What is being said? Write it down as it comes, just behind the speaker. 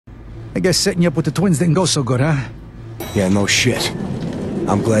guess setting you up with the twins didn't go so good, huh? Yeah, no shit.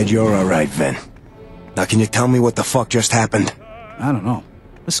 I'm glad you're alright, Vin. Now can you tell me what the fuck just happened? I don't know.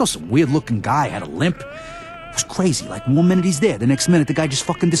 I saw some weird-looking guy, had a limp. It was crazy, like one minute he's there, the next minute the guy just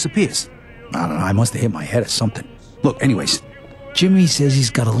fucking disappears. I don't know, I must have hit my head or something. Look, anyways, Jimmy says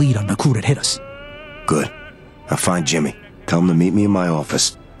he's got a lead on the crew that hit us. Good. I'll find Jimmy. Tell him to meet me in my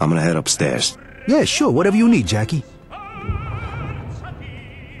office. I'm gonna head upstairs. Yeah, sure, whatever you need, Jackie.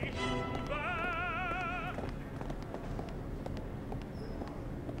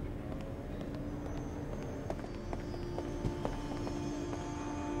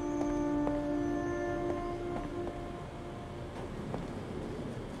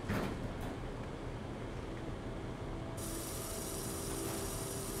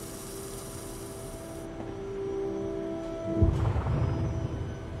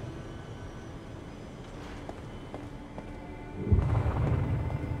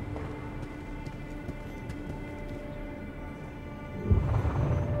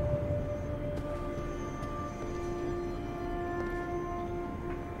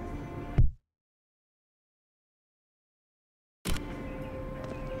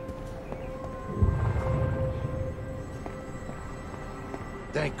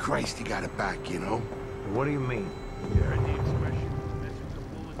 Thank Christ he got it back, you know? What do you mean? You heard the expression.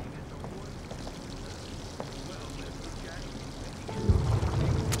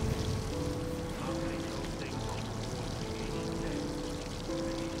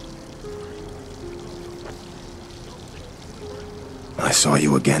 I saw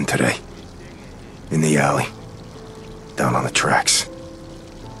you again today. In the alley. Down on the tracks.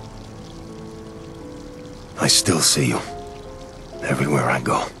 I still see you. Everywhere I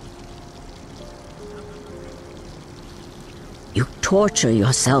go. You torture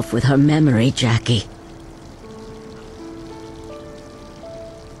yourself with her memory, Jackie.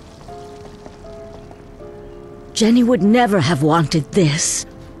 Jenny would never have wanted this.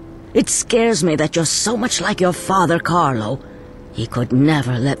 It scares me that you're so much like your father, Carlo. He could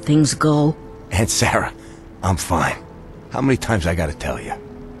never let things go. Aunt Sarah, I'm fine. How many times I gotta tell you?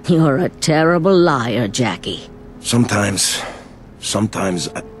 You're a terrible liar, Jackie. Sometimes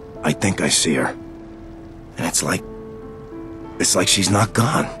I think I see her. And it's like she's not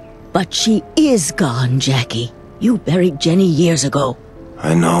gone. But she is gone, Jackie. You buried Jenny years ago.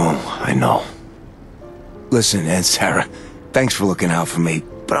 I know. Listen, Aunt Sarah, thanks for looking out for me,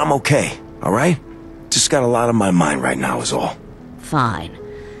 but I'm okay, alright? Just got a lot on my mind right now is all. Fine.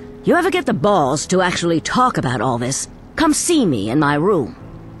 You ever get the balls to actually talk about all this, come see me in my room.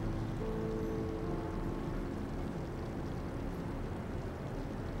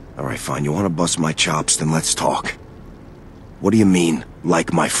 Alright, fine. You want to bust my chops, then let's talk. What do you mean,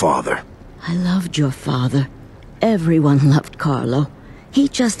 like my father? I loved your father. Everyone loved Carlo. He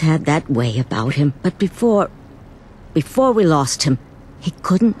just had that way about him. But before we lost him, he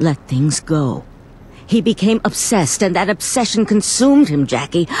couldn't let things go. He became obsessed, and that obsession consumed him,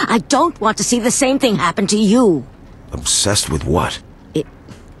 Jackie. I don't want to see the same thing happen to you. Obsessed with what?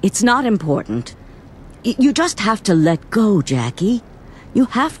 It's not important. You just have to let go, Jackie. You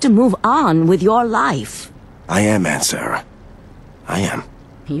have to move on with your life. I am, Aunt Sarah. I am.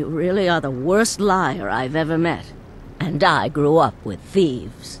 You really are the worst liar I've ever met. And I grew up with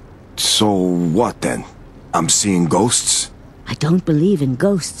thieves. So what, then? I'm seeing ghosts? I don't believe in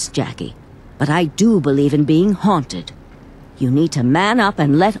ghosts, Jackie. But I do believe in being haunted. You need to man up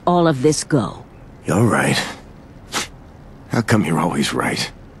and let all of this go. You're right. How come you're always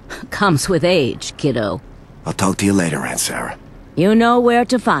right? Comes with age, kiddo. I'll talk to you later, Aunt Sarah. You know where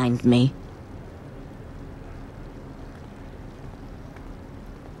to find me.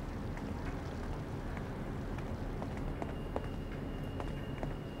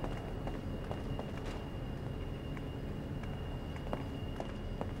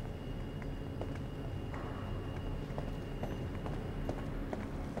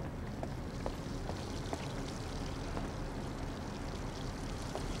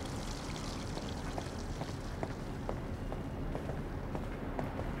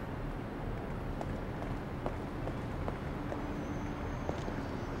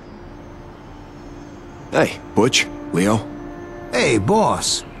 Hey, Butch, Leo. Hey,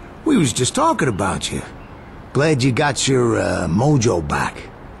 boss. We was just talking about you. Glad you got your, mojo back.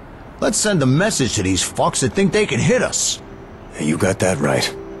 Let's send a message to these fucks that think they can hit us. Hey, you got that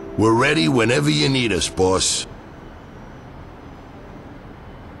right. We're ready whenever you need us, boss.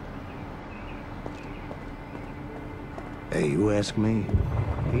 Hey, you ask me,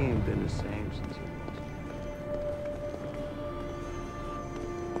 he ain't been the same since he was.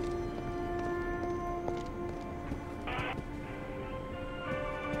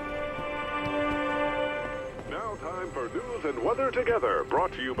 news and weather together.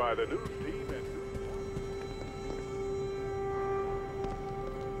 Brought to you by the news team and...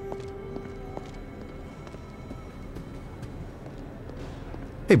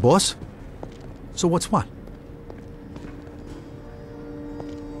 Hey, boss. So what's what?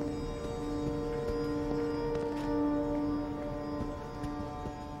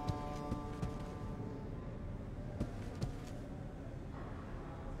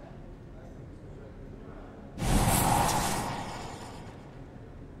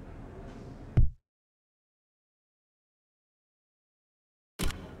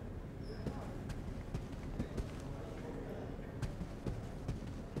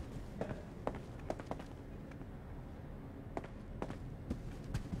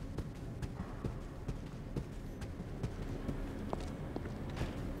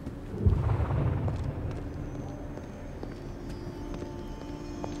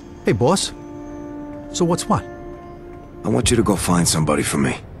 Hey, boss. So what's what? I want you to go find somebody for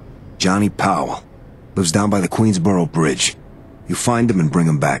me. Johnny Powell. Lives down by the Queensboro Bridge. You find him and bring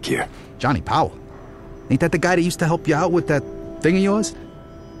him back here. Johnny Powell? Ain't that the guy that used to help you out with that thing of yours?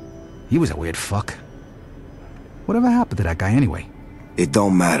 He was a weird fuck. Whatever happened to that guy anyway? It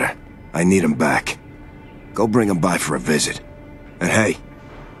don't matter. I need him back. Go bring him by for a visit. And hey,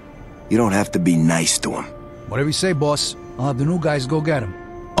 you don't have to be nice to him. Whatever you say, boss. I'll have the new guys go get him.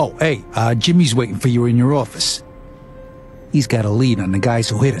 Oh, hey, Jimmy's waiting for you in your office. He's got a lead on the guys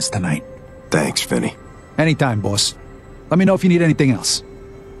who hit us tonight. Thanks, Vinny. Anytime, boss. Let me know if you need anything else.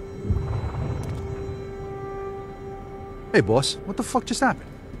 Hey, boss, what the fuck just happened?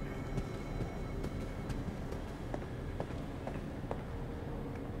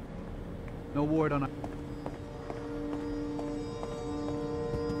 No word on...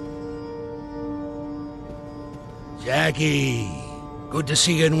 Jackie, good to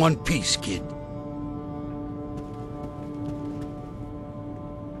see you in one piece, kid.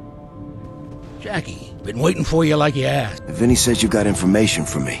 Jackie, been waiting for you like you asked. Vinny says you got information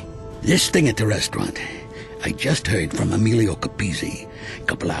for me. This thing at the restaurant. I just heard from Emilio Capizzi. A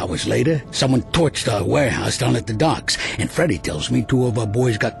couple hours later, someone torched our warehouse down at the docks, and Freddy tells me 2 of our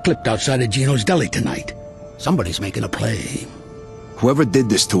boys got clipped outside of Gino's Deli tonight. Somebody's making a play. Whoever did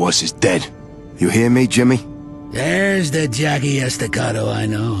this to us is dead. You hear me, Jimmy? There's the Jackie Estacado I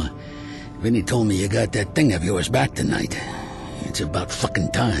know. Vinny told me you got that thing of yours back tonight. It's about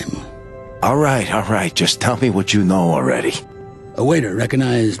fucking time. All right. Just tell me what you know already. A waiter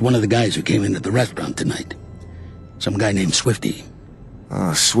recognized one of the guys who came into the restaurant tonight. Some guy named Swifty.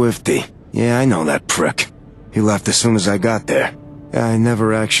 Oh, Swifty. Yeah, I know that prick. He left as soon as I got there. I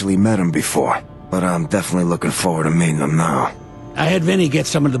never actually met him before, but I'm definitely looking forward to meeting him now. I had Vinny get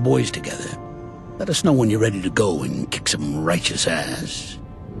some of the boys together. Let us know when you're ready to go and kick some righteous ass.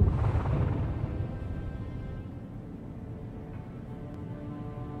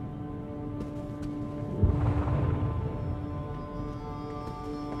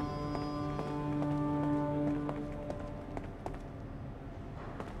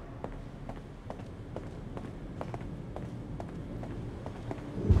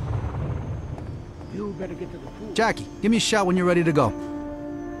 You better get to the pool. Jackie, give me a shout when you're ready to go.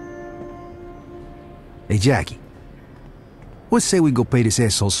 Hey, Jackie. What say we go pay this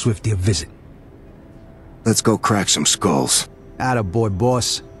asshole Swifty a visit? Let's go crack some skulls. Attaboy,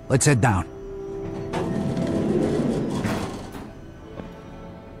 boss. Let's head down.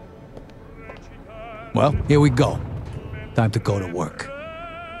 Well, here we go. Time to go to work.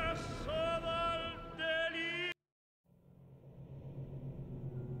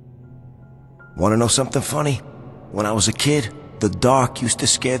 Want to know something funny? When I was a kid, the dark used to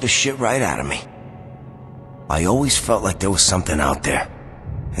scare the shit right out of me. I always felt like there was something out there,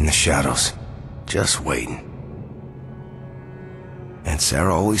 in the shadows, just waiting. And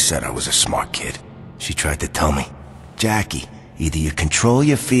Sarah always said I was a smart kid. She tried to tell me, Jackie, either you control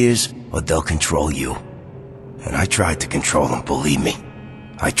your fears or they'll control you. And I tried to control them, believe me.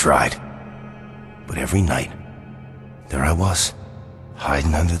 I tried. But every night, there I was,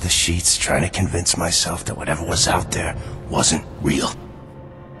 hiding under the sheets, trying to convince myself that whatever was out there wasn't real.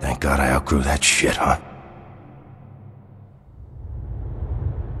 Thank God I outgrew that shit, huh?